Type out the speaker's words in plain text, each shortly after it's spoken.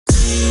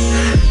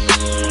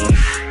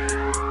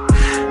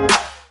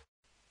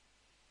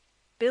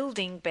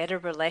building better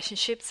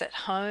relationships at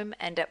home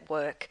and at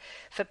work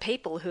for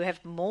people who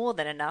have more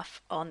than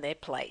enough on their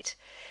plate.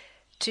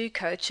 Two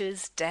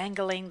coaches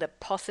dangling the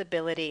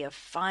possibility of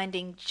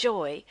finding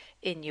joy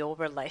in your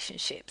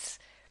relationships.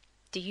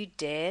 Do you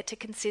dare to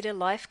consider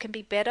life can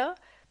be better?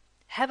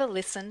 Have a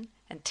listen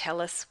and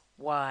tell us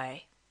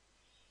why.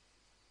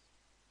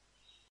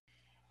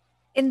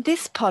 In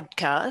this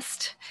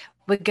podcast,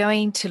 we're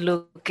going to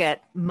look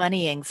at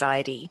money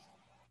anxiety.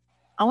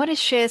 I want to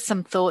share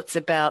some thoughts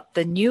about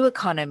the new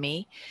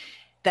economy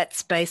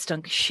that's based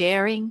on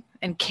sharing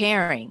and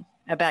caring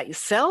about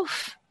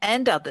yourself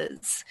and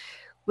others,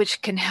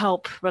 which can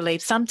help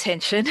relieve some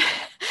tension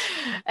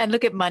and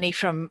look at money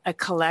from a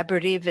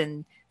collaborative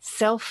and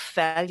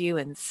self-value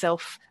and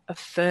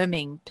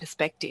self-affirming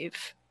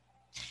perspective.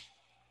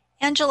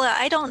 Angela,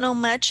 I don't know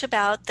much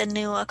about the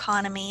new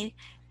economy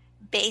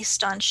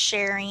based on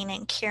sharing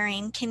and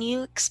caring. Can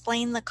you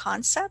explain the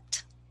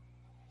concept?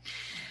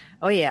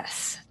 Oh,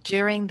 yes.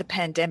 During the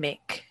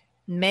pandemic,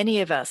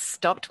 many of us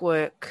stopped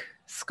work,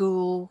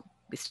 school,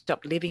 we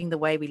stopped living the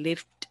way we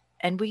lived,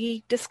 and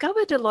we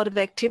discovered a lot of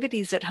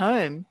activities at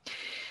home,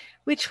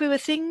 which were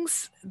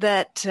things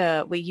that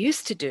we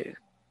used to do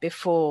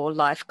before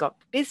life got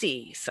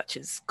busy, such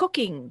as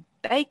cooking,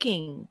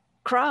 baking,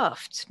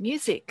 craft,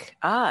 music,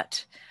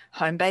 art,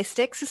 home-based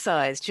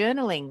exercise,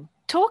 journaling,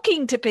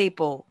 talking to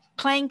people,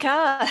 playing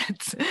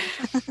cards.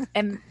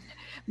 And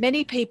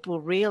many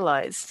people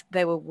realized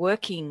they were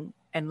working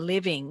and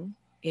living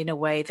in a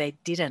way they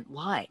didn't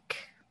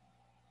like.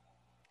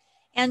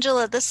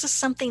 Angela, this is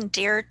something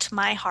dear to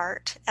my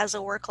heart as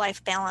a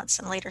work-life balance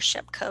and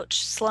leadership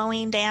coach,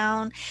 slowing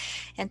down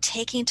and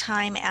taking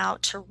time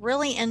out to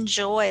really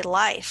enjoy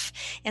life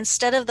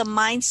instead of the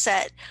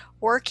mindset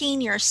working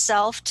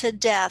yourself to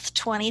death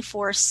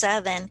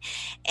 24/7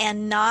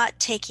 and not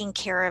taking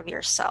care of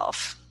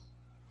yourself.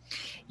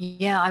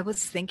 Yeah, I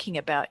was thinking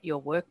about your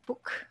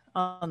workbook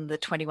on the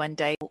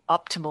 21-day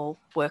optimal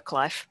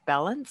work-life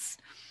balance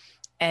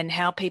and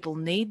how people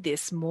need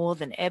this more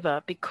than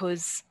ever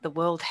because the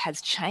world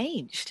has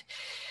changed.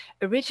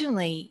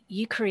 Originally,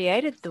 you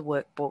created the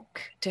workbook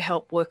to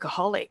help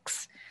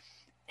workaholics.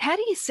 How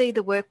do you see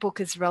the workbook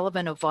as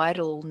relevant or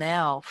vital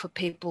now for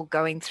people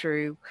going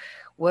through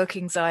work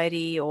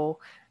anxiety or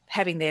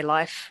having their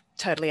life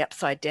totally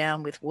upside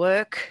down with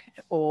work,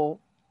 or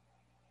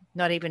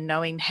not even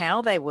knowing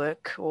how they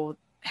work or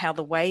how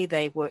the way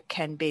they work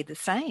can be the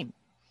same?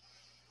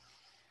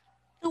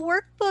 The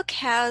workbook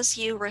has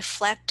you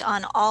reflect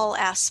on all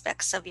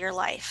aspects of your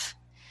life.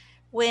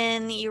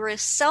 When you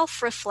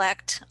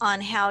self-reflect on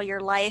how your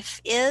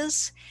life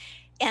is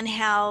and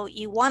how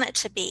you want it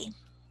to be,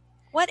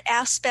 what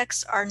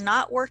aspects are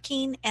not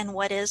working and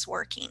what is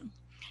working.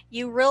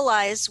 You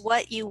realize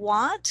what you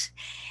want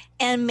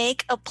and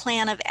make a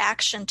plan of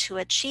action to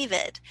achieve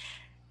it.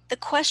 The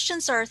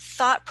questions are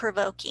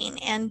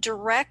thought-provoking and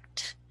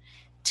direct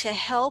to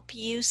help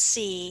you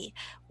see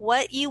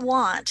what you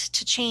want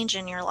to change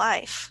in your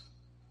life.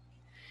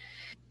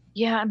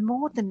 Yeah, and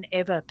more than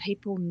ever,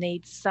 people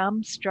need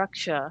some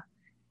structure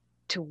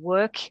to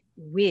work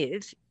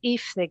with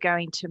if they're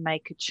going to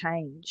make a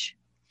change.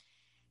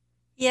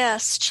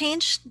 Yes,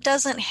 change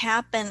doesn't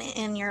happen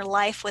in your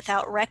life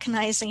without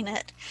recognizing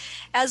it.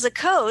 As a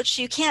coach,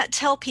 you can't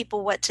tell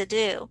people what to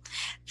do.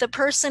 The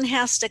person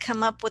has to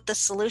come up with the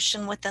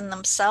solution within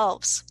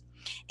themselves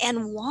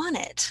and want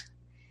it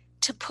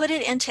to put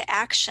it into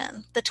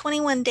action. The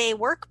 21-day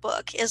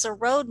workbook is a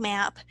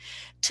roadmap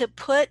to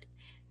put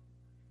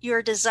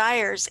your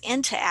desires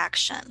into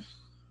action.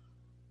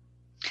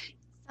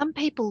 Some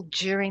people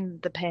during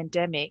the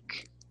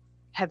pandemic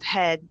have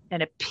had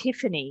an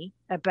epiphany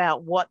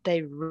about what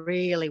they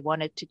really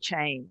wanted to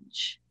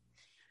change.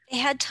 They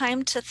had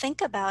time to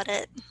think about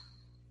it.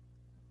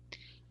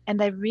 And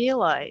they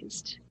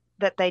realized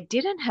that they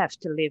didn't have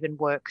to live and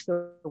work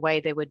the way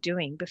they were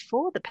doing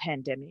before the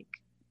pandemic.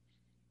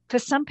 For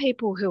some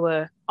people who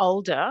were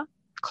older,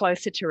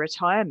 closer to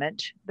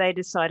retirement, they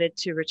decided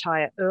to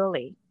retire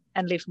early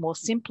and live more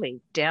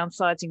simply,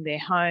 downsizing their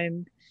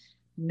home,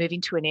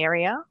 moving to an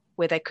area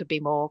where they could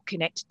be more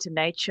connected to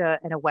nature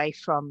and away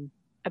from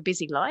a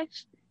busy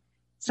life.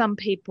 Some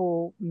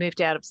people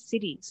moved out of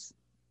cities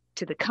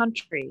to the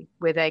country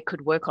where they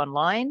could work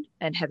online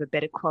and have a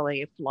better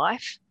quality of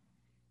life.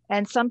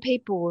 And some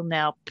people will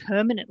now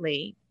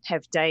permanently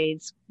have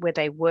days where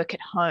they work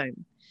at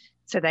home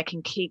so they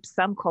can keep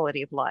some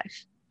quality of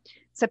life.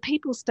 So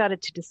people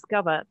started to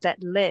discover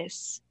that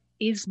less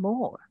is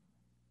more.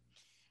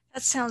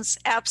 That sounds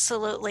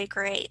absolutely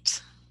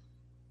great.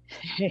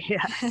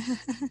 Yeah.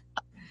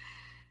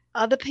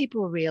 Other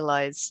people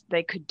realized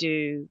they could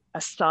do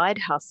a side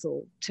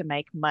hustle to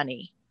make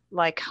money,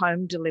 like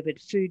home delivered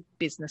food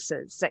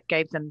businesses that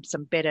gave them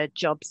some better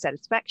job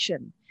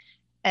satisfaction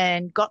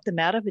and got them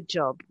out of a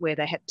job where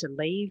they had to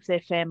leave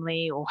their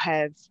family or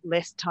have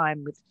less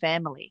time with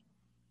family.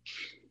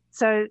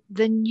 So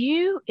the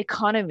new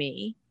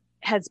economy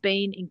has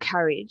been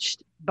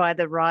encouraged by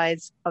the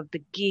rise of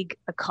the gig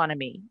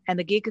economy. And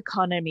the gig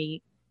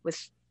economy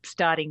was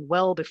starting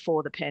well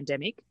before the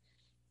pandemic.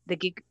 The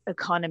gig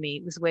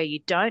economy was where you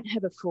don't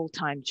have a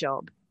full-time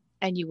job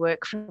and you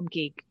work from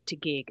gig to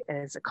gig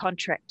as a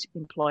contract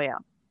employer.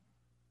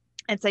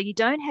 And so you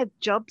don't have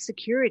job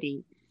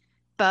security,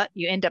 but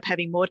you end up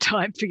having more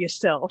time for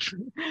yourself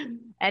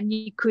and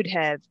you could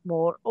have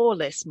more or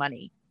less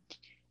money.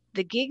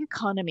 The gig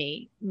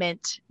economy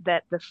meant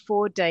that the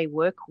 4-day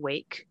work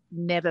week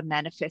never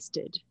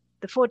manifested.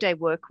 The 4-day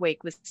work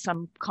week was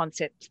some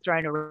concept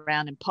thrown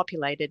around and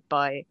popularized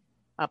by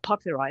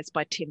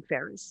Tim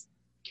Ferriss.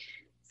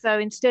 So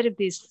instead of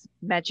this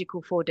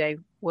magical 4-day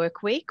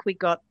work week, we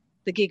got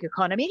the gig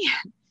economy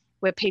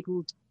where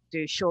people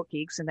do short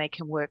gigs and they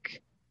can work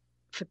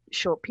for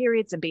short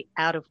periods and be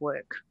out of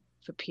work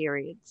for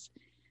periods.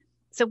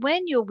 So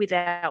when you're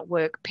without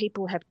work,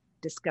 people have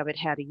discovered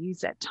how to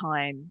use that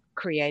time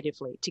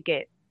creatively to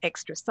get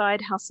extra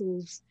side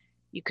hustles.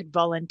 You could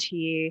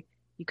volunteer,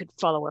 you could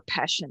follow a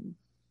passion.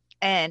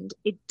 And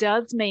it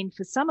does mean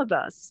for some of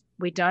us,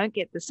 we don't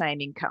get the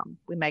same income.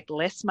 We make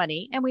less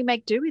money and we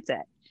make do with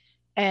that.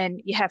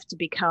 And you have to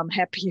become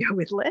happier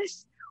with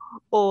less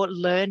or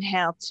learn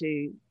how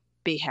to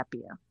be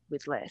happier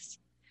with less.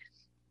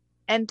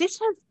 And this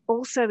has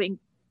also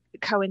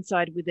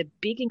coincided with a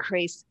big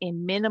increase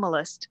in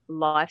minimalist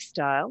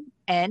lifestyle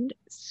and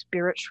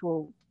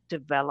spiritual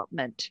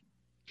development.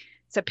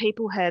 So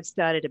people have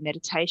started a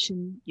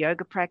meditation,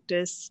 yoga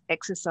practice,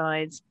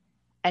 exercise,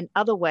 and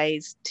other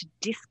ways to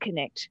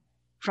disconnect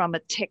from a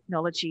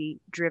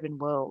technology-driven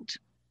world.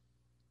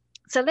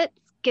 So let's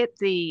get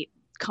the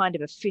kind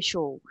of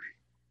official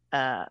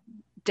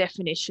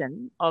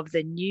definition of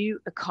the new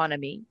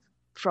economy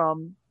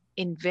from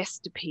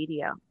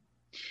Investopedia.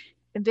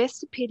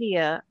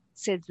 Investopedia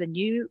says the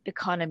new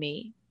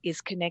economy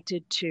is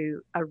connected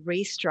to a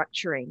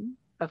restructuring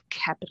of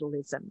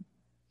capitalism.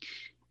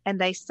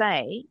 And they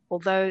say,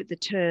 although the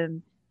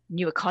term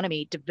new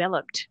economy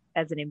developed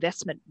as an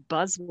investment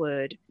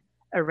buzzword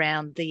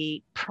around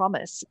the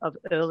promise of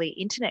early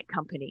internet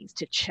companies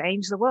to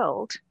change the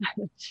world,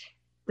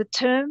 the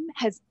term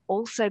has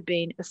also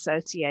been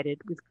associated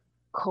with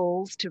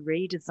calls to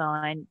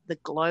redesign the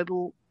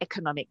global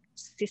economic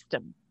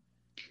system.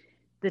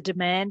 The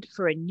demand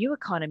for a new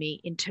economy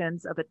in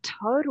terms of a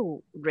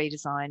total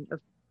redesign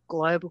of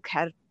global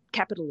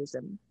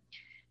capitalism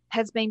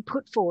has been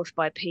put forth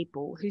by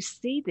people who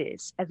see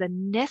this as a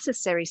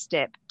necessary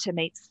step to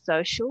meet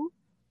social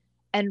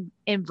and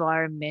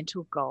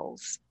environmental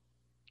goals.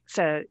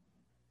 So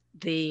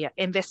the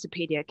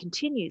Investopedia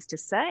continues to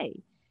say,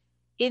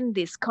 in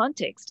this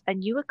context, a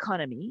new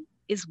economy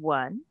is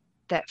one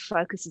that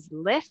focuses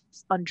less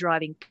on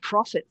driving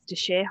profits to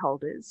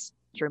shareholders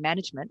through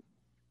management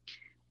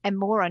and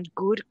more on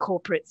good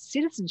corporate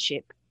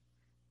citizenship,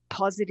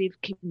 positive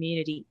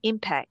community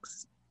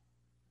impacts,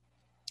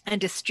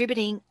 and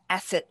distributing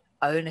asset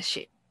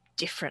ownership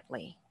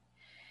differently.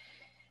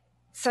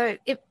 So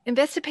if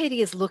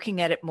Investopedia is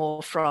looking at it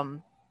more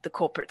from the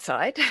corporate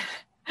side,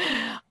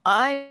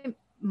 I'm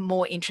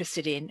more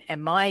interested in,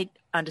 and my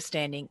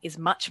understanding is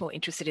much more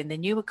interested in the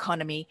new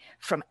economy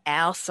from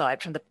our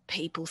side, from the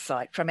people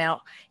side, from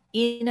our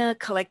inner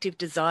collective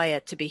desire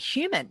to be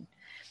human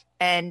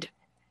and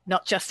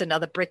not just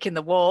another brick in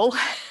the wall.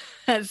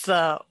 As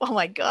oh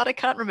my God, I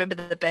can't remember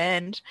the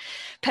band.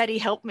 Patty,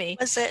 help me.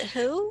 Was it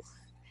Who?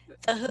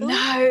 The Who?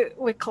 No,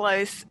 we're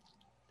close.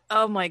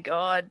 Oh my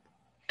God,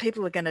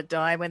 people are going to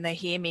die when they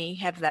hear me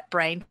have that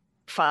brain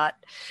fart.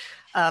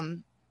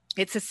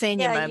 It's a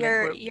senior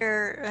moment.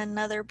 You're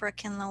another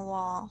brick in the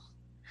wall.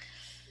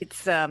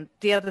 It's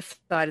the other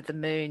side of the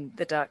moon,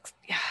 the dark.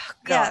 Oh,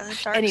 yeah, the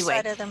dark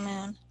side of the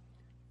moon.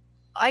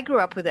 I grew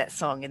up with that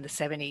song in the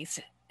 70s,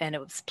 and it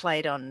was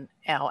played on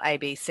our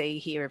ABC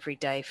here every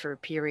day for a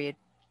period.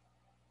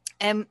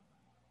 And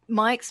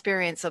my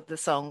experience of the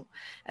song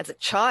as a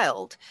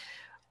child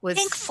was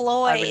Pink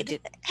Floyd.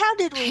 How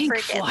did we Pink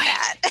forget Floyd.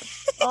 that?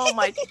 Oh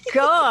my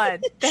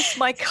God, that's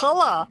my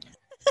color.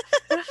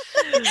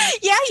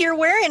 Yeah, you're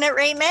wearing it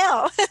right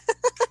now.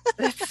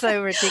 That's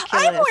so ridiculous.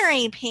 I'm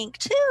wearing pink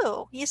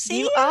too. You see?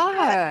 You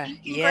are.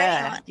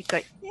 Yeah. You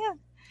got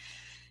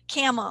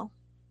camo.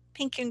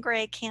 Pink and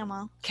gray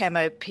camo.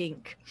 Camo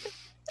pink.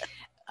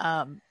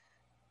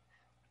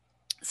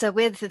 So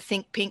we're the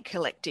Think Pink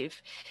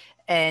Collective,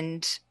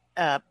 and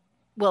the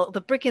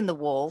Brick in the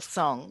Wall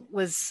song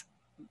was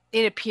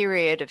in a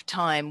period of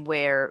time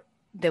where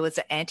there was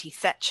an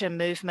anti-Thatcher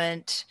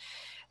movement,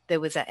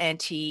 there was an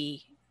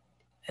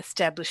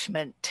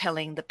anti-establishment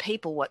telling the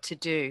people what to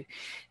do.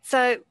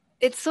 So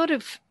it's sort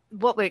of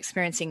what we're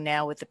experiencing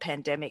now with the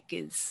pandemic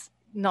is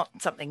not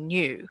something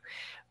new,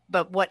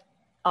 but what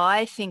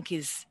I think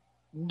is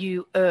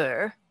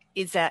newer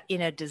is our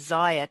inner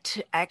desire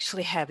to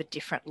actually have a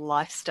different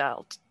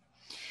lifestyle.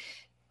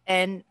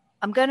 And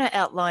I'm going to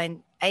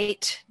outline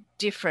 8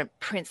 different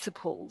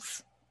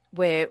principles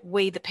where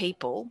we, the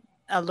people,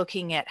 are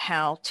looking at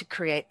how to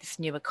create this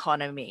new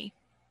economy.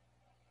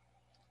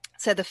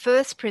 So the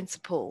first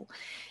principle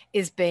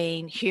is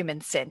being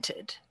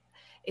human-centered.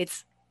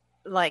 It's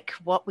like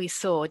what we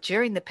saw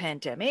during the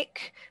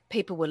pandemic.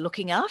 People were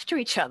looking after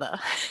each other.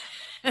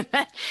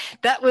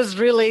 That was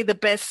really the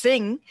best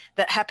thing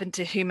that happened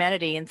to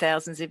humanity in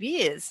thousands of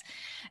years.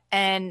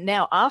 And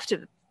now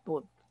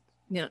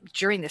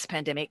during this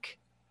pandemic,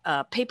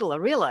 people are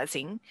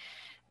realizing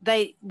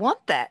they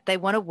want that. They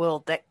want a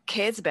world that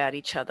cares about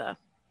each other.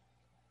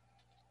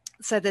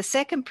 So the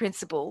second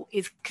principle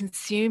is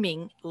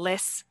consuming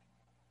less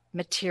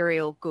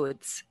material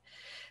goods.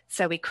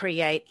 So we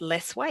create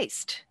less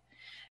waste.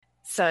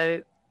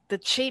 So the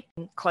cheap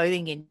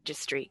clothing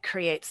industry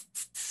creates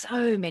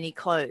so many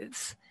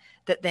clothes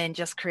that then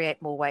just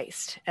create more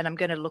waste. And I'm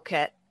going to look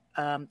at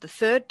the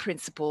third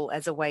principle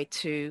as a way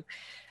to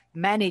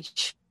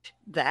manage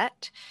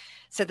that.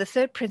 So the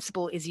third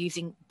principle is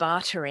using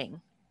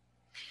bartering.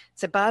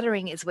 So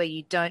bartering is where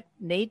you don't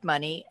need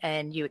money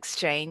and you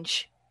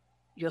exchange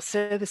your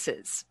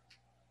services.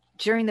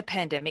 During the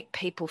pandemic,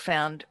 people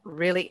found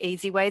really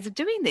easy ways of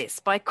doing this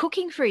by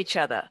cooking for each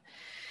other.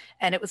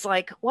 And it was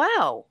like,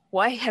 wow,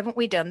 why haven't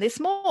we done this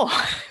more?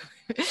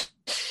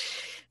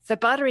 So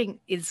bartering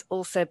is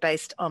also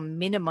based on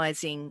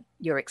minimizing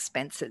your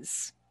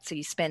expenses. So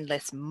you spend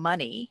less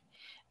money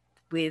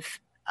with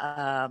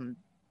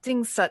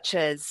things such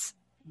as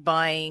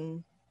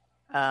buying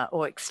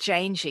or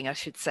exchanging, I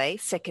should say,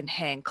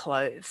 secondhand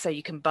clothes. So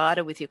you can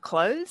barter with your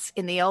clothes.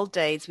 In the old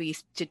days, we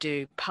used to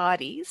do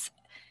parties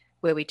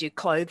where we do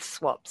clothes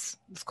swaps.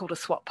 It's called a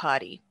swap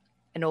party.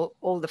 And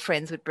all the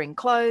friends would bring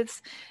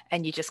clothes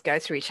and you just go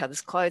through each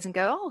other's clothes and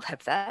go, oh, I'll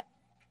have that.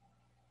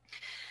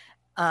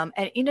 And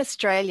in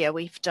Australia,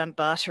 we've done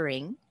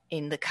bartering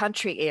in the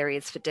country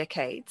areas for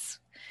decades.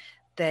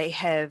 They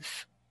have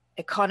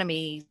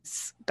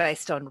economies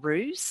based on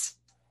roos,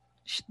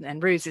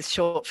 and roos is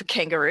short for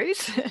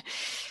kangaroos.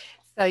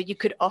 So you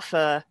could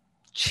offer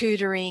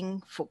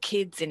tutoring for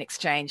kids in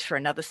exchange for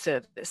another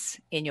service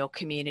in your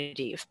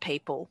community of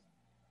people.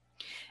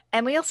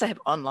 And we also have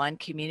online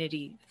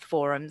community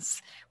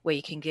forums where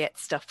you can get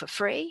stuff for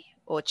free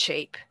or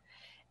cheap.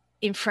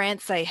 In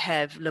France, they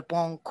have Le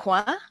Bon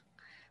Coin,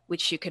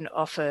 which you can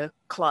offer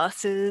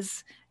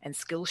classes and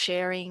skill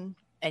sharing,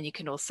 and you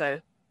can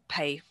also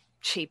pay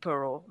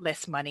cheaper or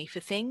less money for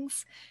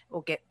things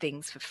or get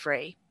things for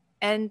free.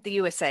 And the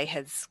USA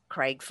has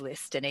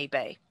Craigslist and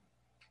eBay.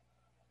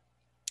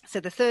 So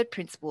the third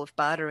principle of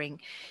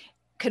bartering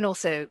can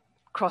also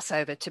cross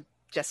over to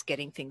just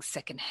getting things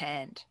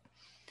secondhand.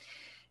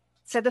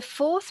 So the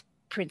fourth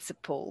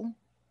principle,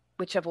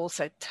 which I've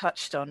also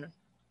touched on,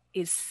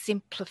 is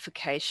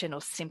simplification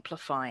or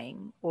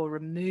simplifying or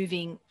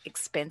removing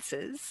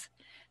expenses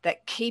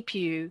that keep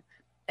you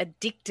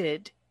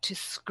addicted to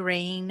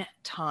screen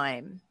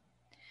time.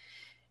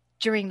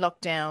 During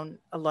lockdown,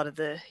 a lot of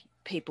the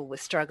people were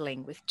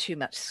struggling with too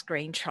much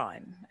screen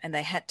time and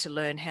they had to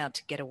learn how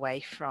to get away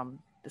from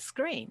the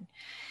screen.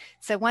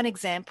 So one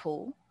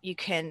example, you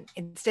can,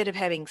 instead of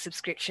having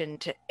subscription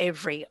to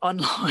every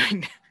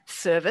online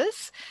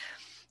service,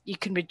 you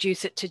can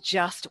reduce it to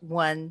just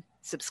one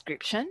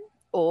subscription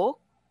or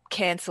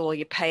cancel all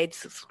your paid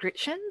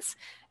subscriptions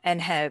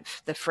and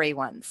have the free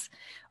ones,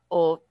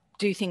 or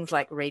do things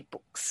like read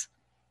books.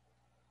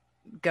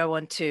 Go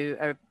onto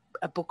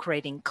a book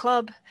reading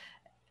club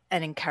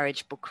and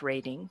encourage book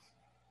reading.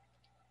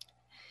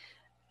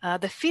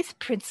 The fifth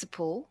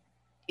principle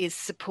is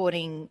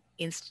supporting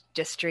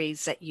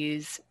industries that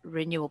use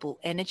renewable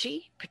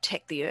energy,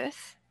 protect the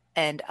earth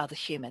and other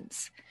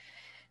humans.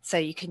 So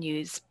you can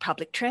use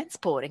public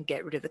transport and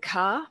get rid of the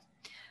car.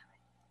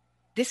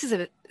 This is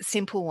a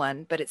simple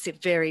one, but it's a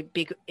very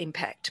big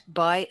impact.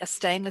 Buy a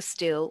stainless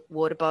steel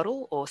water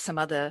bottle or some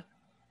other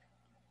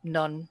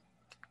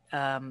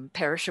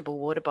non-perishable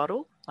water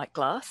bottle like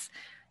glass,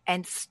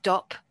 and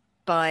stop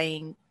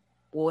buying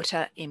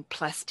water in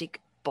plastic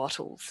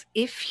bottles.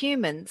 If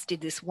humans did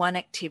this one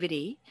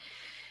activity,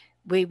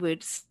 we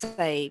would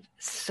save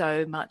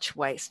so much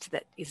waste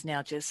that is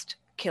now just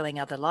killing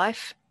other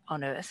life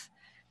on Earth.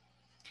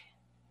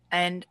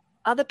 And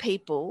other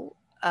people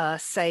are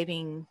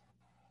saving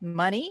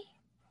money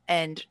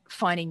and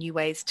finding new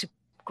ways to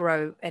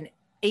grow and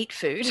eat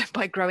food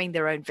by growing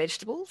their own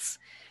vegetables,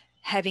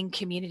 having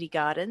community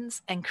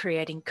gardens, and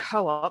creating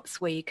co-ops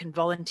where you can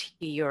volunteer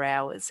your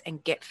hours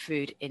and get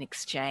food in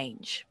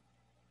exchange.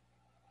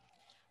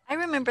 I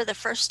remember the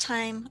first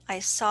time I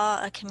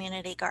saw a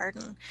community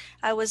garden.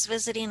 I was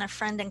visiting a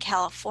friend in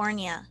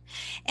California,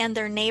 and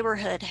their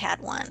neighborhood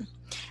had one.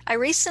 I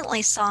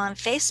recently saw on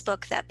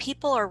Facebook that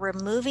people are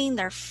removing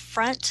their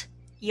front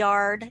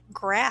yard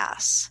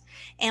grass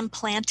and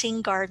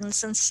planting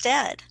gardens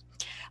instead.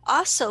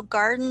 Also,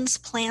 gardens,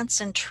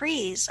 plants, and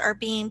trees are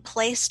being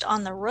placed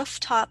on the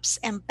rooftops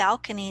and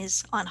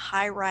balconies on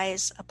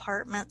high-rise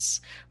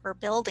apartments or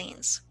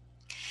buildings.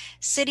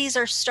 Cities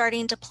are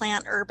starting to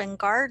plant urban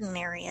garden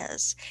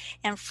areas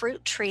and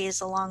fruit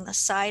trees along the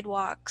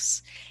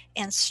sidewalks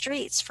and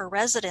streets for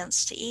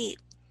residents to eat.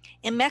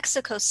 In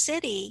Mexico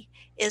City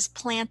is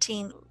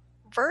planting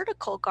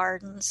vertical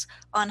gardens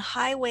on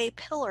highway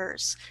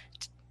pillars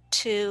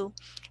to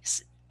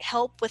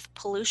help with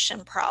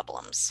pollution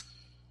problems.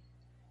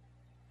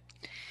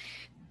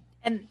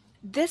 And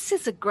this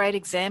is a great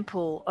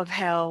example of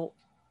how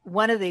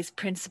one of these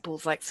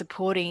principles, like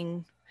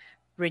supporting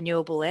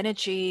renewable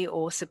energy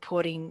or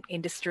supporting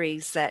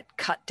industries that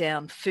cut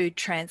down food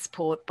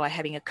transport by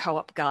having a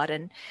co-op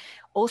garden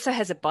also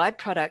has a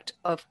byproduct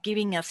of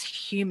giving us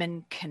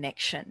human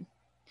connection.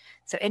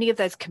 So any of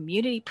those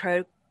community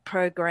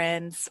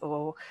programs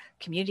or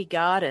community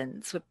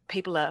gardens where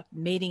people are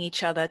meeting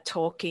each other,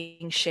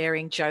 talking,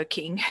 sharing,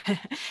 joking,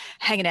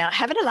 hanging out,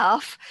 having a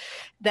laugh,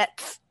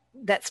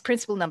 that's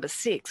principle number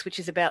 6, which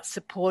is about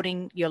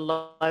supporting your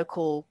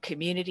local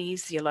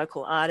communities, your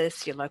local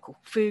artists, your local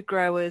food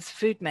growers,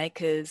 food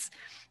makers,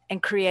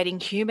 and creating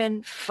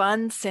human,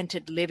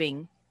 fun-centered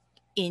living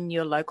in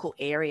your local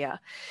area.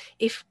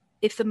 If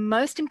the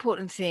most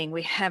important thing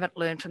we haven't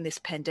learned from this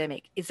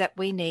pandemic is that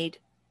we need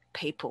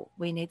people,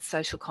 we need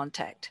social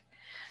contact.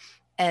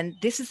 And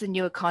this is the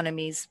new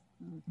economy's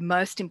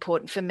most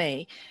important, for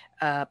me,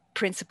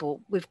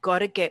 principle. We've got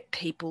to get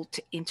people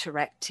to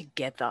interact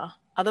together.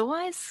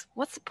 Otherwise,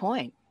 what's the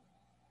point?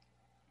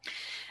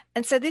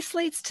 And so this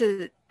leads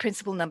to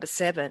principle number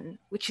 7,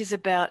 which is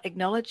about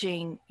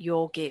acknowledging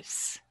your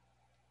gifts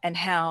and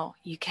how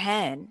you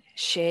can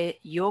share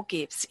your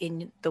gifts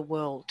in the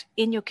world,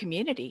 in your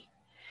community.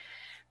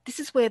 This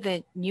is where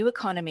the new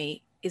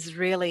economy is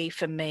really,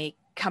 for me,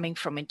 coming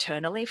from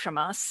internally, from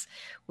us.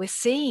 We're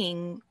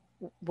seeing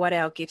what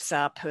our gifts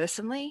are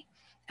personally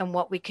and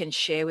what we can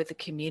share with the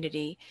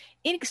community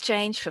in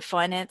exchange for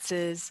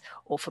finances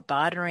or for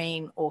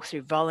bartering or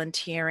through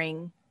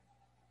volunteering.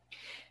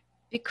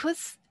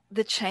 Because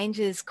the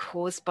changes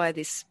caused by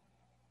this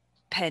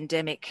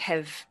pandemic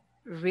have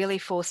really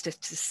forced us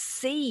to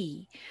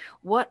see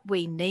what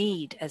we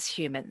need as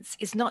humans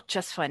is not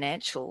just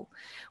financial.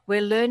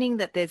 We're learning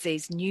that there's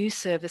these new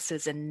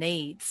services and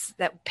needs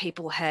that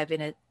people have in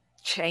a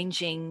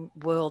changing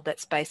world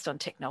that's based on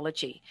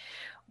technology.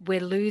 We're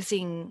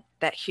losing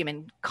that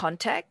human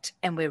contact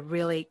and we're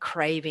really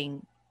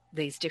craving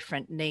these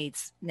different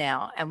needs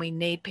now. And we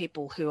need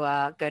people who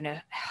are going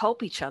to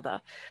help each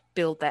other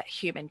build that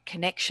human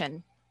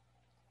connection.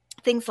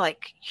 Things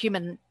like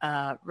human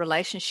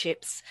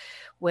relationships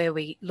where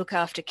we look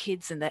after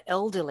kids and the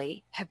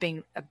elderly have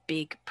been a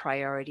big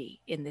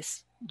priority in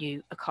this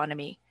new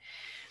economy.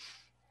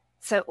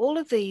 So all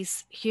of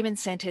these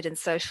human-centered and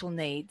social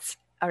needs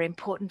are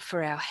important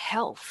for our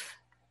health.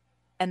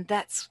 And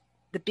that's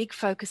the big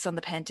focus on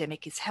the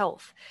pandemic, is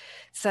health.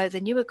 So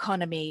the new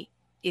economy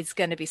is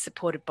going to be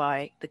supported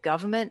by the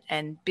government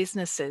and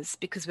businesses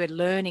because we're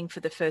learning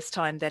for the first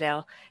time that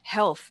our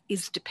health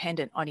is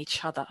dependent on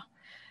each other.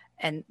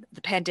 And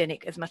the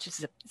pandemic, as much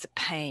as it's a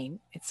pain,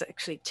 it's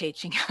actually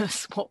teaching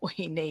us what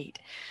we need.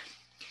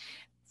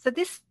 So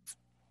this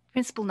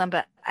principle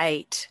number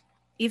 8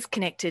 is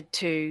connected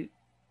to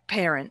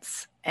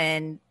parents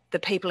and the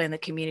people in the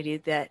community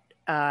that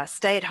are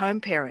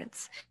stay-at-home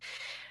parents.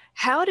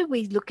 How do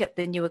we look at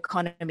the new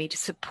economy to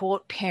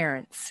support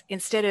parents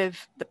instead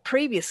of the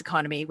previous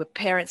economy where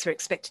parents are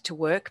expected to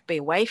work, be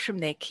away from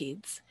their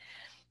kids,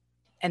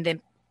 and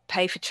then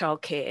pay for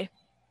childcare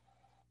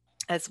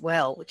as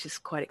well, which is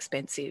quite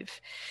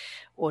expensive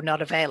or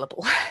not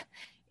available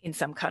in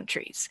some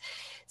countries.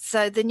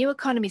 So the new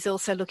economy is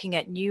also looking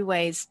at new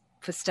ways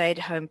for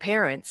stay-at-home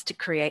parents to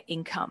create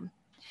income.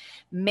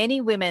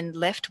 Many women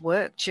left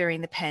work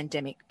during the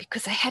pandemic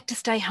because they had to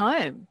stay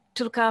home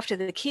to look after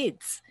the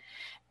kids,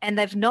 and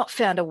they've not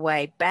found a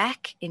way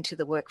back into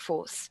the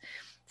workforce.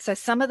 So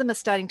some of them are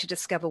starting to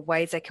discover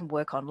ways they can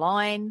work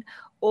online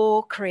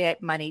or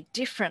create money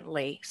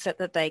differently so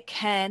that they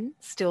can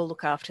still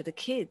look after the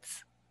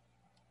kids.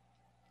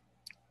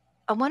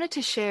 I wanted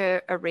to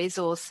share a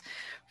resource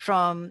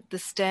from the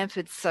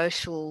Stanford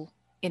Social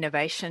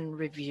Innovation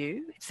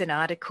Review. It's an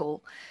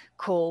article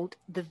called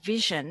The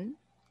Vision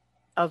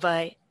of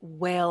a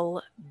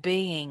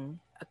Well-Being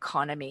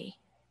Economy.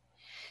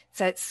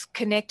 So it's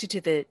connected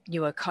to the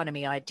new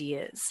economy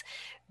ideas.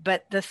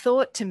 But the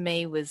thought to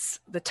me was,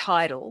 the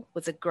title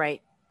was a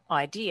great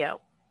idea.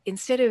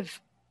 Instead of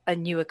a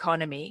new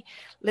economy,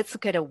 let's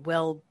look at a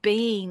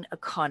well-being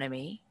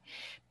economy,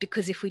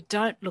 because if we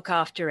don't look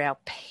after our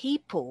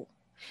people,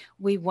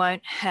 we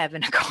won't have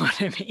an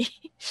economy.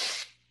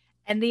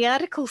 And the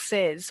article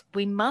says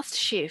we must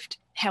shift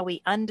how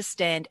we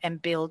understand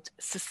and build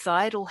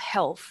societal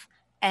health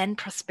and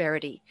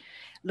prosperity,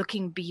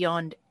 looking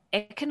beyond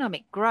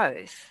economic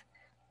growth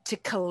to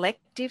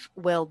collective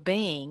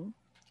well-being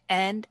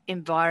and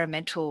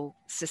environmental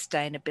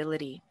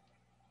sustainability.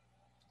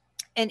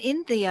 And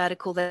in the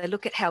article, they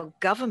look at how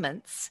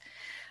governments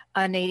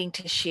are needing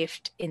to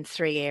shift in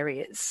 3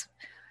 areas.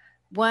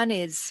 One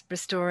is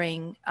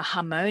restoring a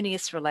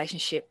harmonious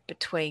relationship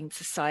between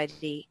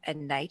society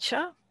and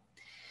nature.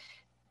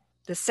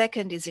 The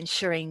second is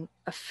ensuring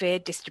a fair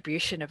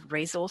distribution of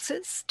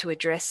resources to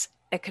address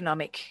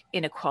economic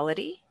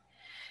inequality.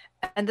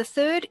 And the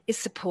third is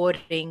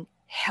supporting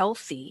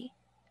healthy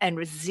and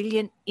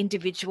resilient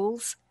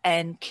individuals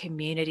and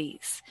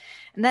communities.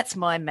 And that's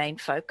my main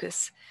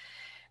focus.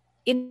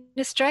 In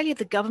Australia,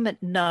 the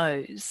government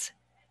knows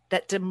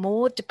that the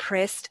more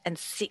depressed and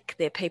sick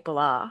their people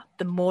are,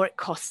 the more it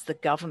costs the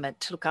government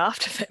to look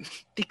after them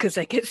because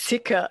they get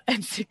sicker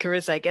and sicker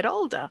as they get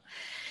older.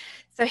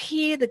 So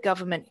here the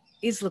government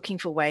is looking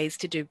for ways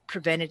to do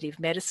preventative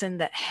medicine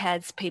that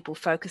has people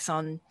focus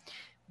on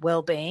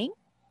well-being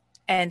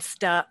and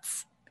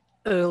starts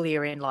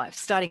earlier in life,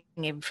 starting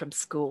even from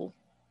school.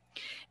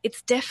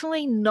 It's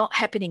definitely not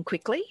happening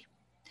quickly,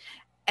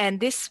 and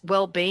this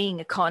well-being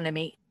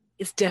economy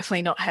is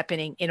definitely not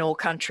happening in all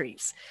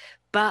countries,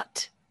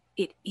 but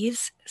it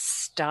is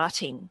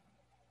starting.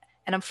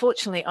 And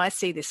unfortunately, I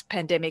see this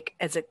pandemic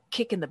as a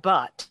kick in the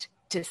butt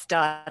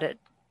to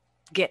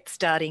get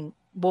starting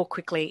more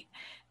quickly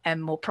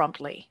and more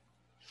promptly.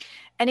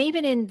 And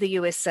even in the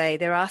USA,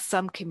 there are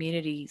some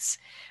communities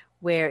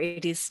where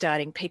it is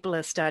starting. People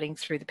are starting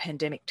through the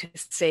pandemic to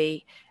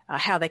see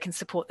how they can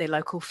support their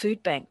local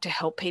food bank to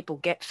help people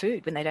get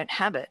food when they don't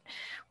have it.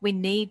 We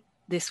need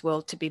this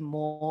world to be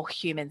more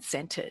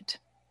human-centered.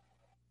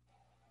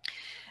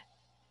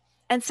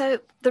 And so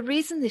the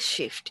reason this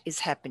shift is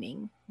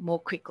happening more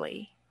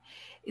quickly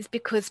is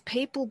because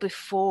people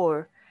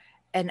before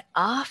and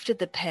after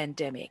the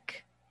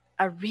pandemic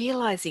are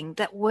realizing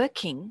that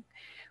working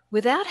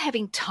without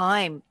having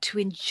time to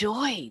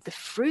enjoy the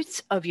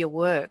fruits of your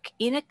work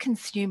in a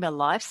consumer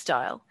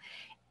lifestyle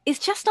is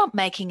just not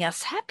making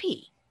us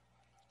happy.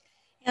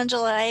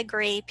 Angela, I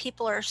agree.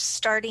 People are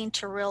starting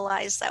to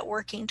realize that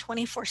working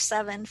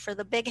 24/7 for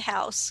the big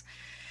house,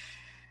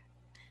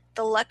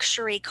 the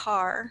luxury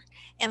car,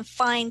 and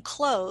fine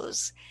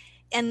clothes,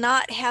 and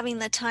not having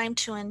the time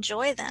to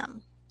enjoy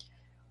them,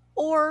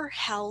 or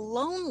how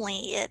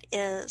lonely it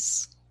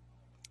is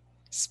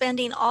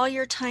spending all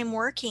your time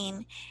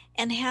working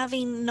and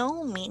having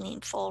no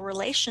meaningful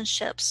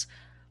relationships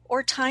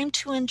or time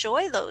to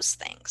enjoy those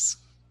things.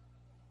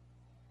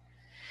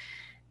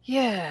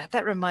 Yeah,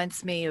 that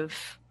reminds me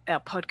of our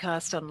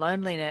podcast on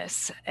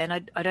loneliness. And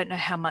I don't know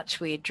how much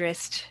we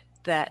addressed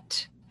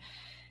that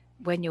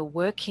when you're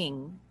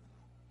working,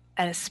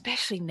 and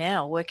especially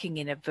now working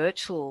in a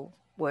virtual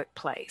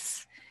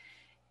workplace,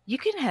 you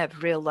can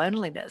have real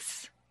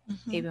loneliness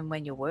even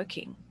when you're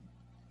working.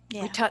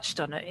 Yeah. We touched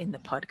on it in the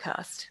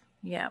podcast.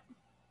 Yeah.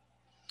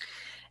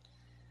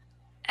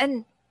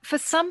 And for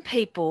some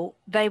people,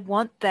 they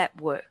want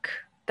that work.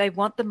 They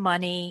want the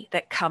money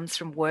that comes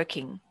from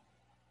working.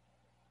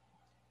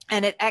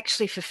 And it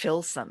actually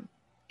fulfills them.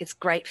 It's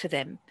great for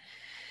them.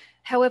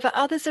 However,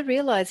 others are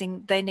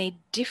realizing they need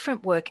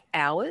different work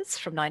hours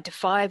from 9 to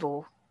 5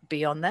 or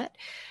beyond that,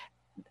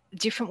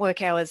 different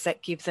work hours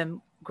that give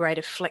them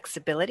greater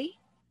flexibility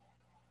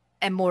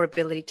and more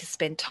ability to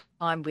spend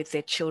time with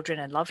their children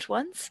and loved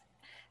ones.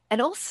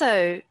 And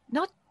also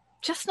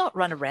not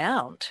run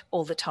around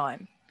all the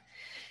time.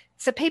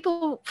 So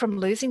people from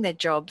losing their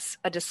jobs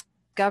are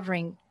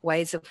discovering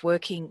ways of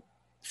working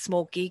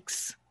small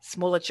gigs,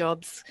 smaller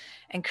jobs,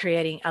 and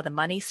creating other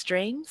money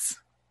streams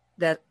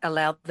that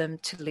allow them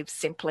to live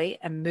simply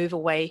and move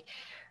away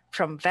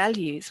from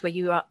values where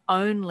you are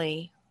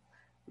only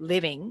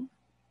living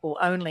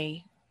or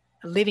only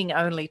living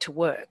only to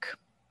work.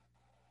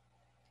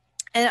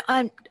 And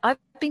I've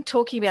been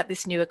talking about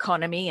this new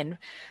economy and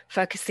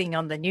focusing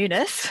on the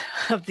newness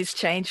of this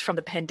change from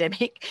the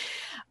pandemic,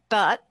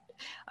 but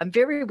I'm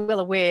very well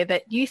aware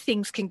that new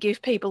things can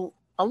give people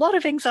a lot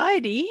of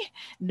anxiety,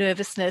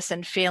 nervousness,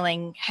 and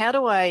feeling, how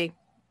do I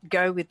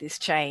go with this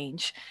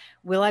change?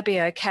 Will I be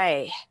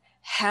okay?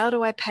 How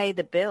do I pay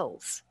the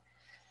bills?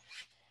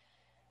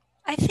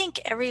 I think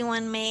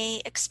everyone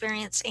may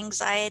experience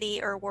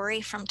anxiety or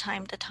worry from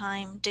time to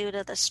time due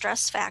to the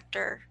stress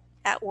factor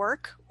at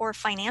work or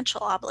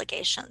financial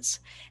obligations.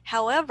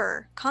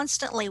 However,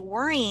 constantly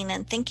worrying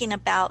and thinking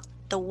about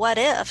the what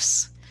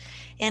ifs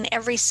in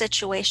every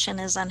situation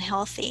is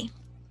unhealthy.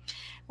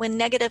 When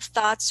negative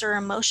thoughts or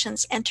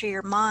emotions enter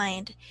your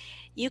mind,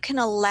 you can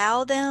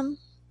allow them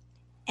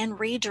and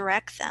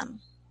redirect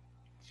them.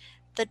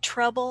 The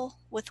trouble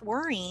with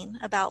worrying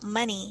about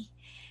money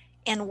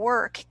and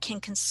work can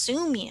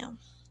consume you,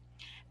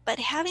 but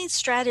having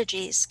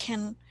strategies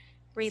can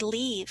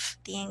relieve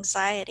the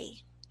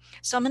anxiety.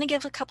 So I'm going to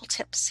give a couple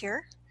tips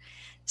here,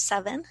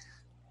 7,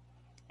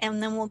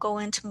 and then we'll go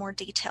into more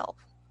detail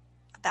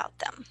about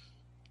them.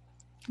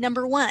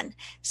 Number 1,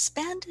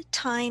 spend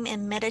time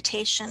in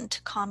meditation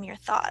to calm your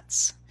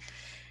thoughts.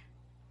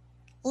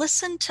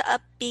 Listen to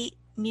upbeat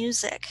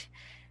music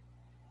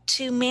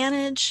to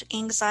manage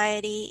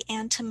anxiety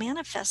and to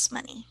manifest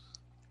money.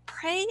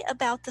 Pray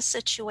about the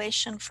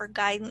situation for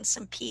guidance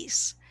and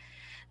peace.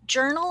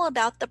 Journal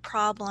about the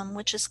problem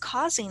which is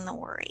causing the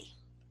worry.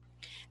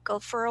 Go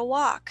for a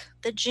walk,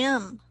 the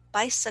gym,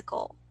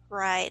 bicycle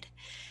ride.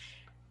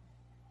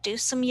 Do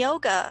some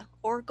yoga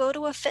or go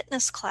to a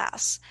fitness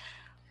class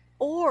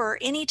or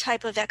any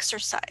type of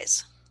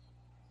exercise.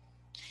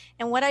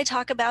 And what I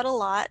talk about a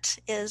lot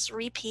is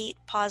repeat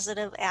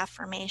positive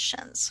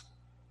affirmations.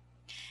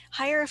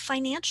 Hire a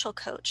financial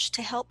coach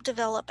to help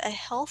develop a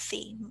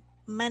healthy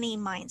money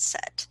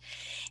mindset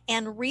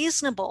and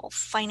reasonable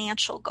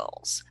financial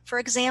goals. For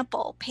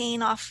example,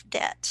 paying off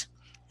debt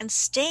and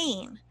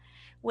staying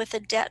with a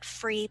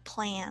debt-free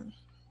plan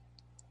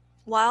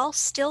while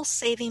still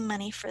saving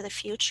money for the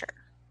future.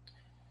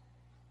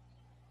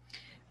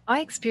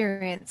 I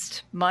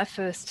experienced my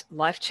first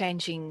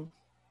life-changing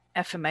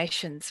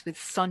affirmations with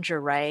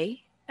Sondra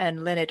Ray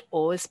and Leonard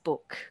Orr's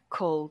book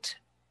called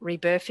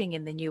Rebirthing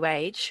in the New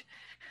Age.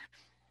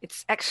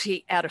 It's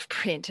actually out of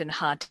print and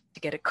hard to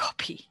get a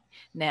copy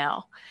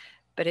now,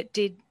 but it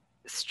did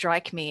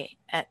strike me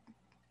at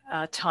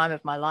a time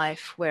of my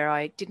life where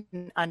I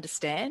didn't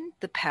understand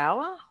the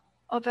power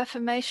of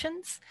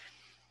affirmations.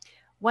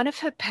 One of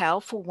her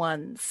powerful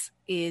ones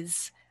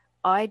is,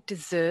 I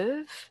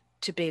deserve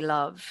to be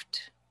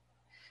loved.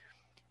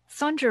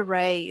 Sondra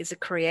Ray is a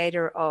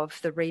creator of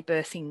the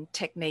rebirthing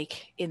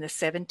technique in the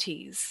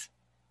 70s.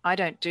 I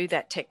don't do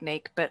that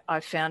technique, but I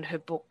found her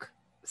book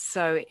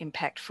so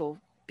impactful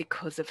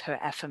because of her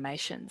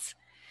affirmations.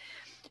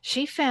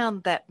 She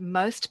found that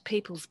most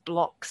people's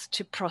blocks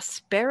to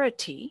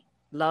prosperity,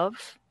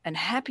 love, and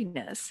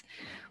happiness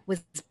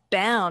was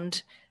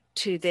tied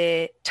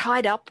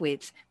up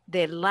with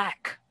their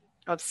lack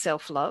of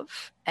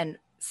self-love and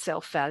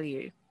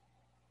self-value.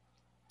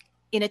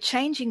 In a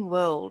changing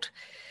world,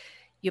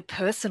 your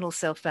personal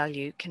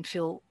self-value can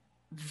feel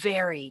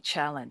very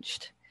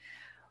challenged.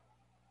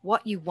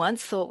 What you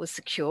once thought was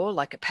secure,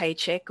 like a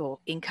paycheck or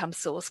income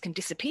source, can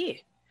disappear.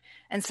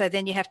 And so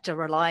then you have to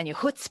rely on your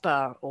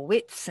chutzpah or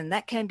wits, and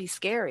that can be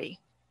scary.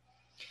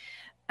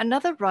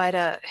 Another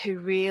writer who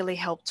really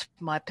helped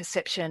my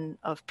perception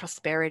of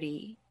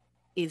prosperity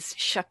is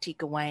Shakti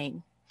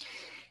Gawain.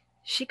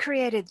 She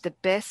created the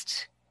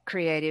best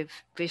creative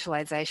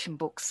visualization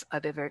books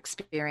I've ever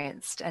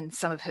experienced, and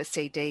some of her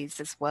CDs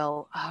as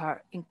well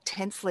are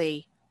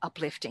intensely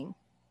uplifting.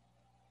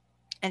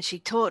 And she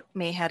taught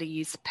me how to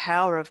use the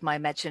power of my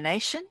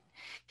imagination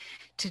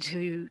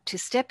to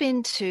step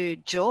into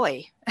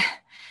joy.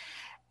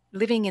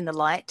 Living in the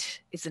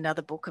Light is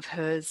another book of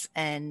hers,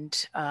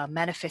 and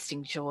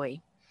Manifesting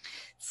Joy.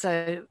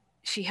 So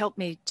she helped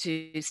me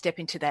to step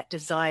into that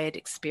desired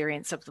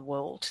experience of the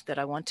world that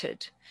I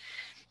wanted.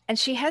 And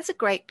she has a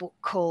great book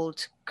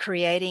called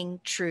Creating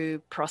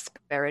True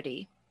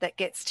Prosperity that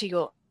gets to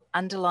your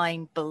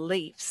underlying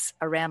beliefs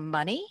around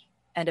money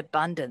and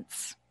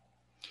abundance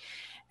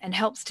and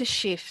helps to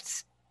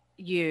shift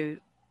you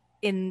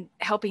in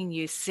helping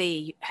you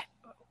see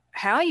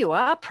how you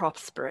are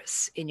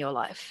prosperous in your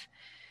life,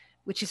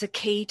 which is a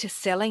key to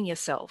selling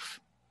yourself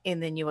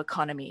in the new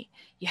economy.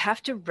 You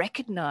have to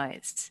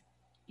recognize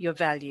your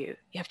value.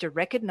 You have to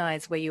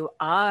recognize where you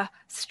are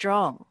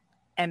strong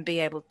and be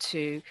able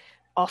to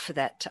offer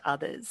that to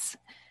others.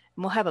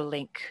 And we'll have a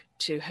link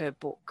to her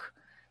book.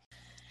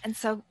 And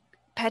so,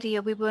 Patty,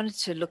 we wanted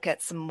to look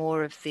at some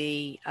more of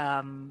the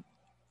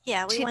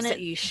tips that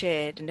you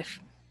shared. And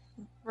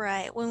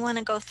Right. We want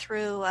to go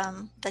through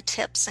the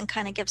tips and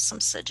kind of give some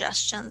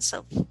suggestions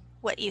of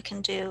what you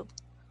can do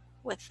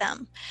with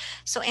them.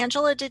 So,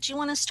 Angela, did you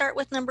want to start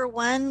with number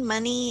 1,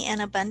 money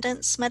and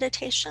abundance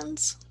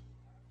meditations?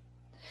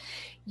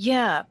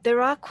 Yeah,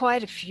 there are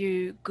quite a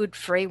few good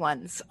free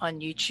ones on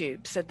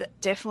YouTube. So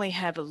definitely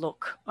have a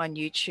look on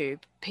YouTube.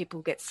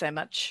 People get so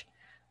much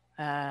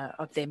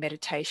of their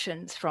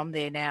meditations from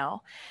there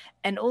now.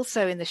 And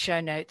also in the show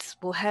notes,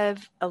 we'll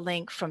have a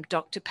link from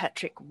Dr.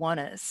 Patrick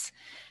Wanis,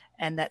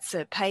 and that's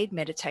a paid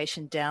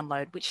meditation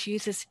download which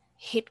uses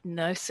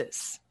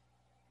hypnosis.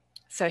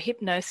 So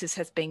hypnosis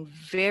has been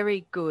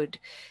very good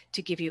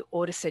to give you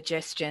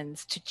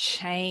autosuggestions to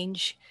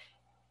change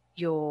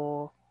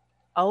your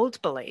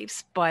old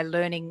beliefs by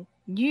learning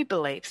new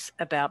beliefs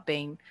about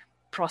being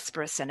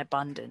prosperous and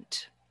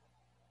abundant.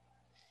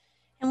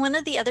 And one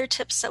of the other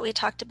tips that we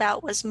talked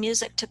about was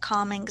music to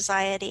calm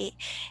anxiety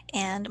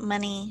and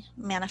money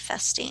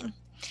manifesting.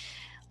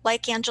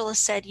 Like Angela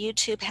said,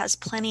 YouTube has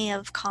plenty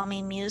of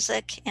calming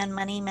music and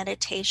money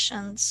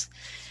meditations,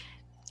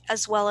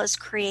 as well as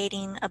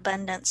creating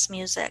abundance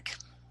music.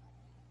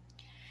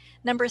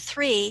 Number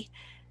 3,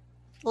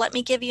 let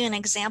me give you an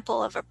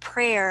example of a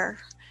prayer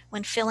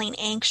when feeling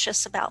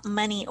anxious about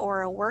money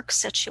or a work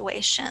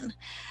situation.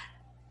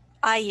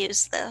 I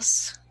use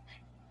this.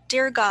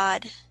 Dear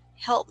God,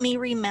 help me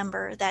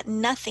remember that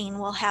nothing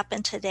will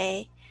happen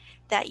today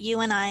that you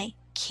and I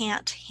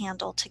can't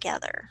handle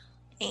together.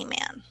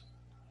 Amen.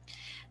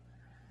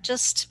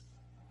 Just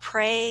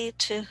pray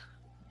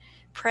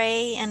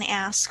and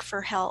ask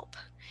for help.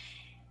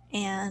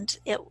 And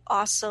it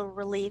also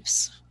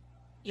relieves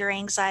your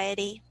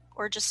anxiety,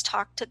 or just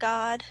talk to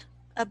God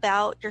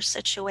about your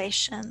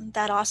situation.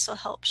 That also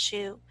helps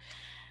you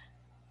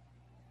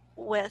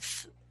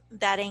with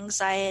that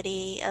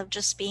anxiety of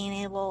just being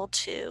able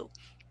to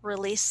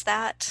release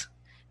that,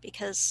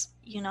 because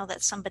you know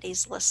that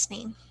somebody's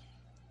listening.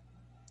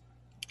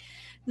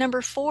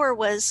 Number 4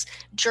 was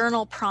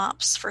journal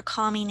prompts for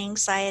calming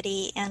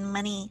anxiety and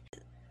money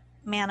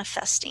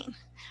manifesting.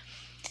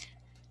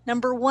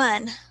 Number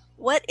 1,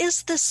 what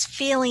is this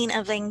feeling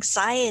of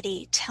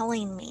anxiety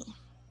telling me?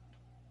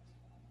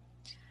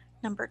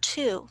 Number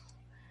 2,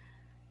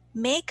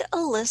 make a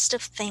list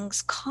of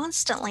things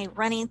constantly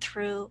running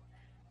through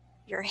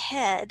your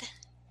head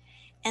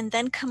and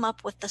then come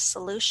up with the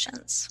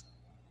solutions.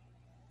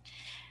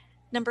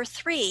 Number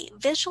 3,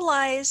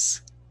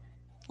 visualize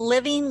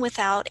living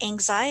without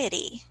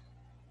anxiety.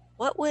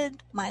 What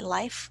would my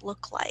life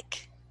look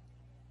like?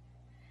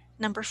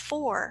 Number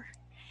 4,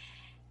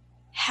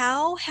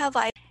 how have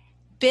I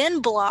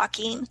been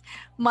blocking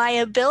my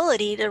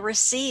ability to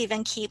receive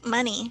and keep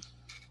money?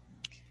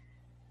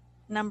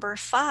 Number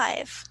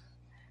 5,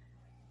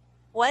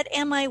 what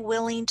am I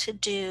willing to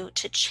do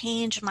to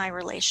change my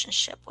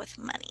relationship with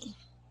money?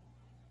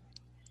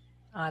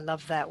 I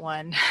love that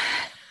one.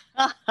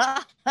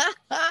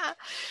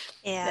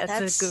 Yeah,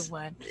 That's a good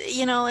one.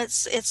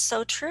 it's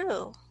so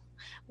true.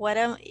 What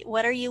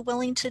are you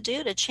willing to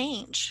do to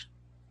change?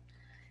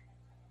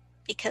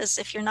 Because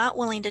if you're not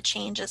willing to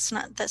change,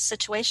 the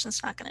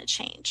situation's not going to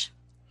change.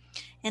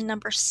 And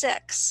number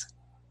 6,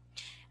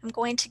 I'm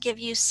going to give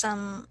you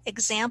some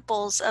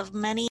examples of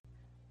money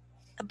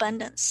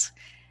abundance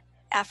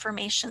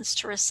affirmations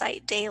to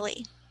recite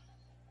daily.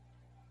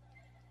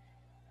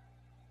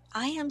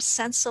 I am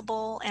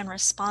sensible and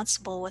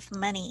responsible with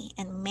money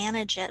and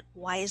manage it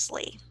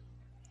wisely.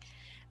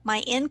 My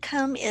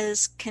income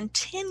is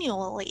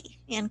continually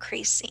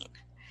increasing.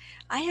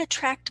 I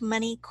attract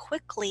money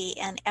quickly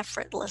and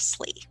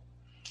effortlessly.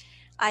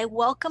 I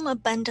welcome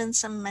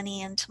abundance and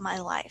money into my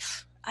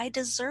life. I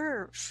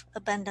deserve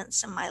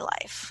abundance in my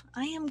life.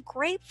 I am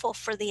grateful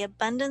for the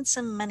abundance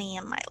and money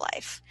in my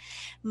life.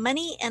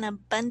 Money and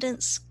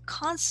abundance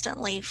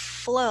constantly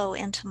flow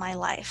into my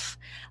life.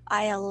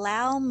 I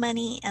allow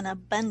money and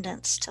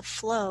abundance to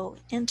flow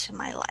into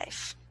my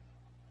life.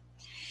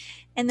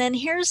 And then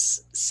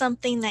here's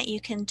something that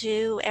you can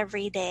do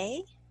every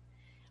day,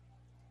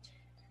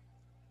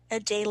 a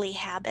daily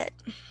habit.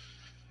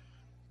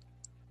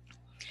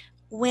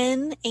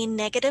 When a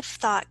negative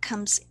thought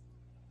comes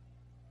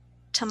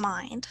to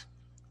mind,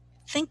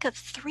 think of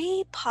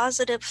 3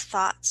 positive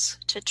thoughts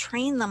to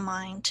train the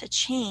mind to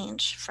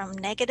change from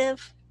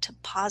negative to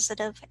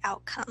positive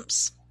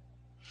outcomes.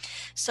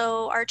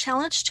 So our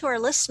challenge to our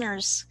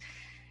listeners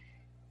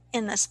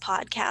in this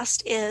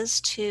podcast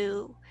is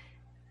to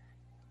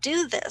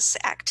do this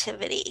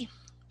activity.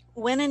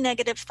 When a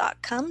negative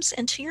thought comes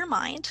into your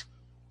mind,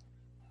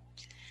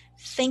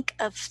 think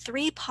of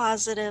 3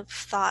 positive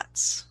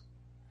thoughts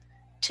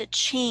to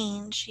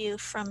change you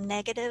from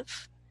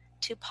negative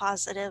to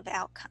positive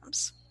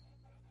outcomes.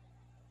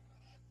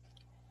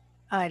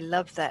 I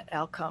love that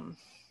outcome.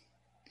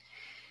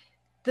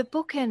 The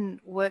book and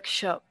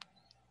workshop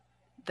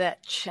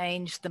that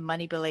changed the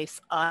money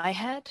beliefs I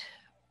had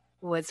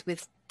was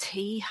with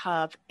T.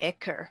 Harv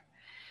Eker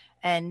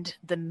and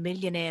the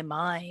Millionaire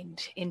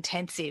Mind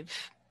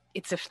Intensive.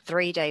 It's a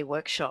 3-day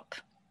workshop.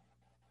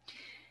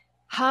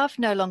 Harv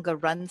no longer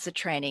runs the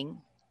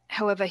training.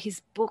 However,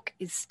 his book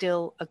is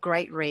still a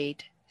great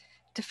read.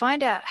 To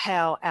find out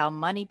how our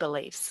money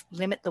beliefs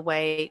limit the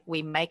way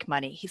we make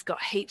money, he's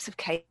got heaps of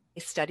case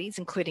studies,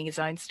 including his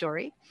own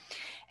story,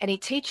 and he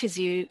teaches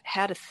you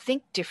how to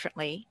think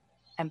differently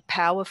and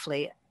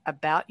powerfully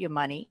about your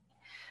money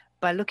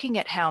by looking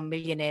at how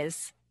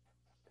millionaires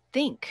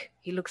think.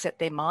 He looks at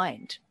their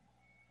mind,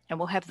 and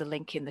we'll have the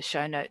link in the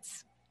show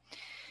notes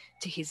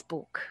to his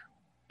book.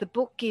 The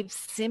book gives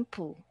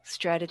simple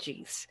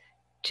strategies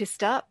to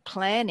start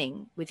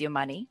planning with your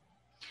money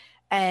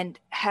and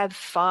have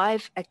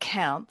 5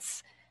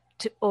 accounts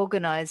to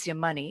organize your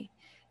money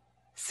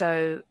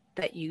so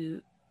that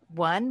you,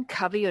 1,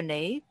 cover your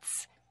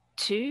needs,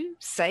 2,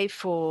 save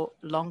for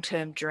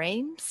long-term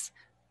dreams,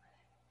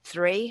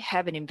 3,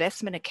 have an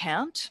investment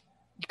account.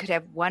 You could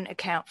have 1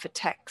 account for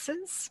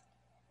taxes.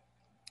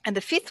 And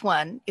the 5th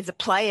one is a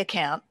play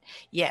account.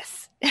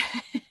 Yes,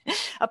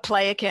 a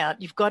play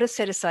account. You've got to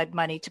set aside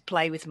money to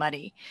play with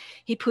money.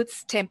 He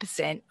puts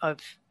 10% of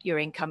your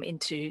income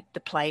into the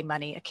play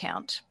money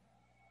account.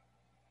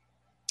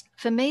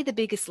 For me, the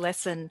biggest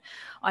lesson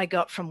I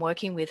got from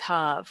working with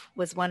Harv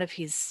was one of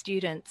his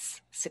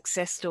students'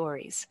 success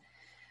stories.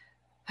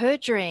 Her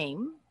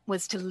dream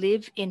was to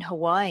live in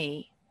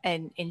Hawaii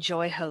and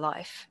enjoy her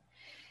life.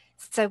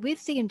 So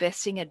with the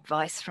investing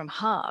advice from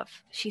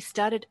Harv, she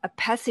started a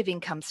passive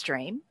income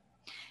stream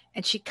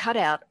and she cut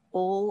out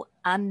all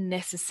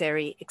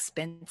unnecessary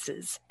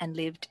expenses and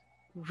lived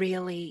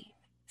really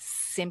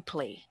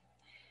simply.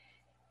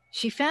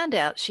 She found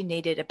out she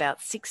needed about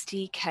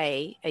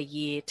 $60,000 a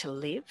year to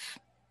live,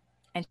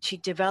 and she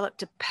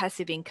developed a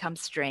passive income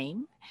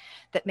stream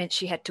that meant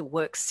she had to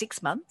work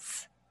 6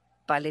 months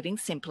by living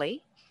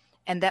simply,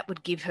 and that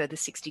would give her the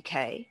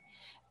 $60,000.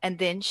 And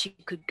then she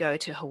could go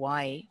to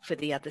Hawaii for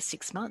the other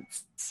 6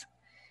 months.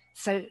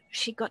 So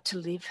she got to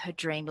live her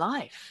dream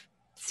life.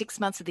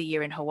 6 months of the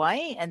year in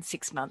Hawaii and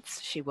 6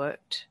 months she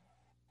worked.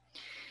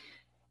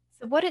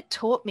 So what it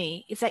taught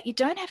me is that you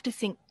don't have to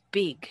think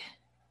big.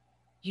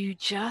 You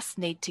just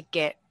need to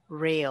get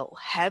real.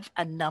 Have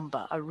a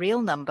number, a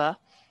real number.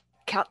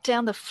 Cut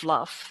down the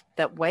fluff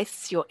that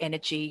wastes your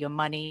energy, your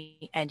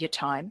money, and your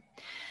time,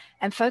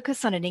 and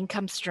focus on an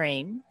income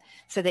stream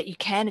so that you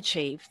can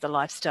achieve the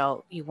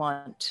lifestyle you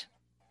want.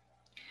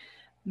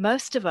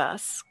 Most of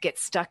us get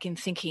stuck in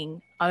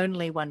thinking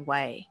only one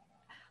way.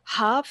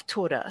 Harv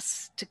taught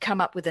us to come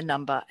up with a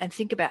number and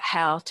think about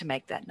how to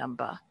make that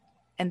number,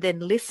 and then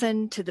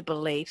listen to the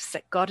beliefs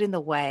that got in the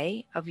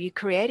way of you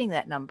creating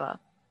that number.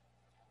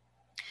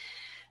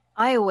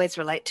 I always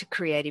relate to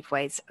creative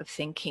ways of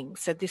thinking.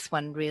 So this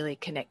one really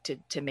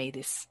connected to me,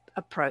 this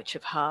approach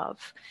of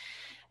Harv.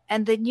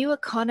 And the new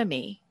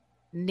economy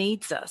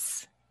needs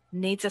us,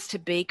 needs us to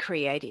be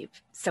creative.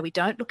 So we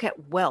don't look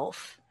at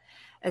wealth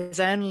as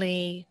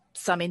only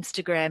some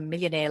Instagram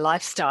millionaire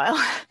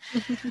lifestyle,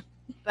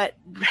 but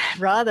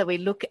rather we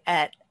look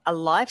at a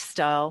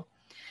lifestyle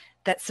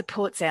that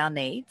supports our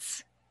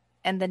needs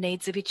and the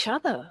needs of each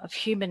other, of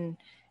human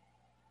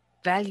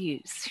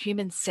values,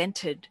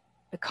 human-centered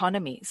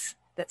economies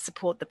that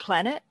support the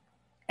planet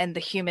and the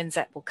humans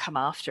that will come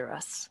after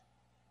us.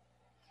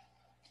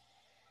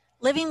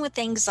 Living with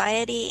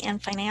anxiety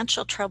and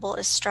financial trouble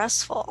is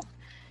stressful.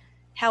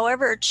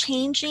 However,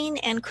 changing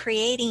and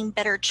creating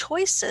better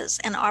choices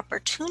and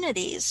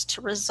opportunities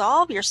to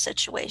resolve your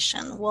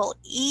situation will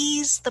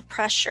ease the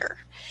pressure.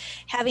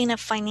 Having a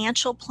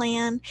financial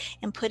plan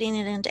and putting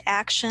it into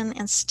action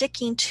and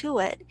sticking to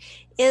it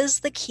is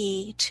the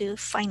key to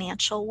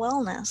financial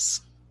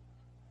wellness.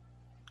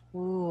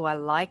 Ooh, I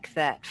like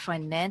that.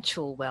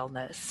 Financial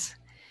wellness.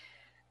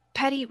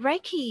 Patty,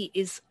 Reiki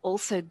is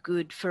also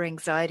good for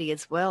anxiety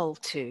as well,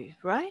 too,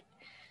 right?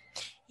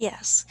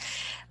 Yes.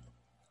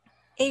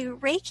 A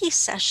Reiki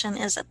session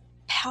is a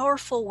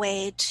powerful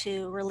way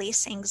to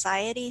release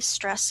anxiety,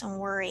 stress, and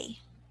worry.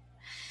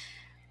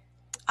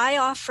 I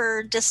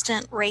offer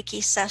distant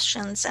Reiki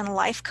sessions and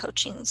life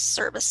coaching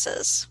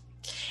services.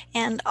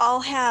 And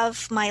I'll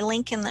have my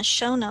link in the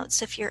show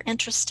notes if you're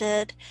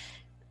interested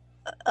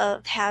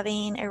of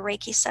having a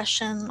Reiki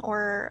session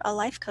or a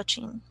life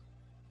coaching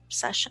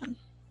session.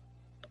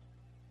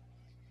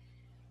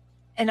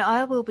 And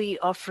I will be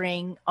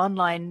offering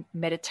online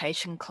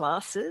meditation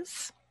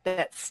classes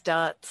that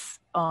starts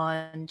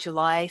on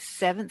July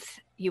 7th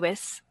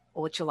US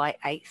or July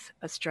 8th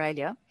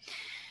Australia.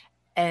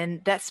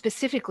 And that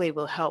specifically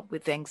will help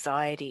with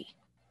anxiety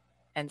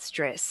and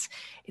stress.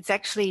 It's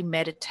actually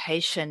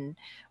meditation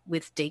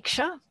with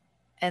Diksha.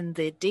 And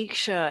the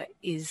Diksha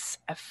is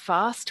a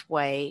fast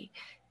way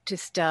to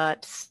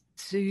start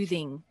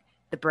soothing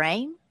the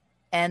brain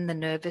and the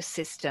nervous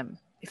system.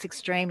 It's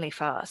extremely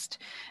fast.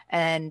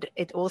 And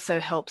it also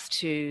helps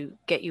to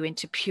get you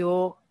into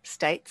pure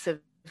states of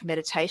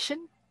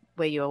meditation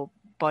where your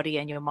body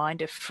and your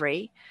mind are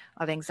free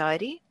of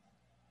anxiety.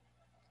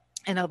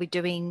 And I'll be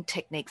doing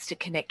techniques to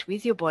connect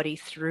with your body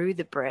through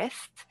the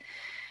breath.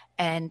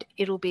 And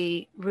it'll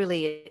be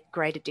really a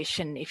great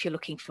addition if you're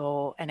looking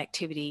for an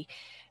activity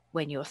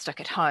when you're stuck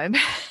at home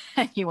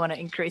and you want to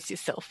increase your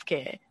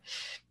self-care.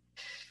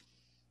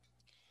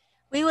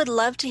 We would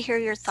love to hear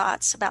your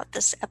thoughts about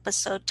this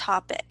episode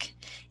topic.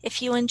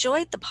 If you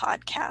enjoyed the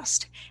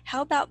podcast,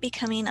 how about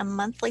becoming a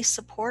monthly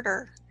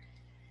supporter?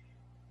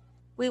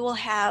 We will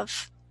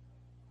have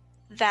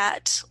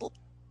that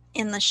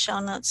in the show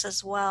notes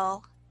as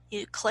well.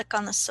 You click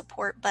on the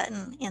support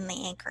button in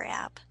the Anchor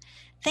app.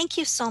 Thank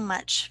you so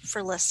much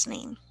for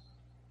listening.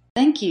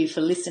 Thank you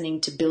for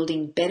listening to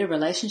Building Better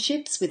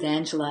Relationships with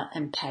Angela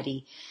and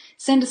Patty.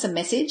 Send us a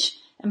message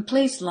and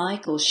please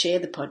like or share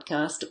the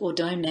podcast or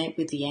donate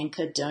with the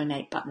Anchor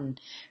donate button.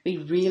 We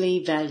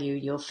really value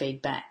your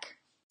feedback.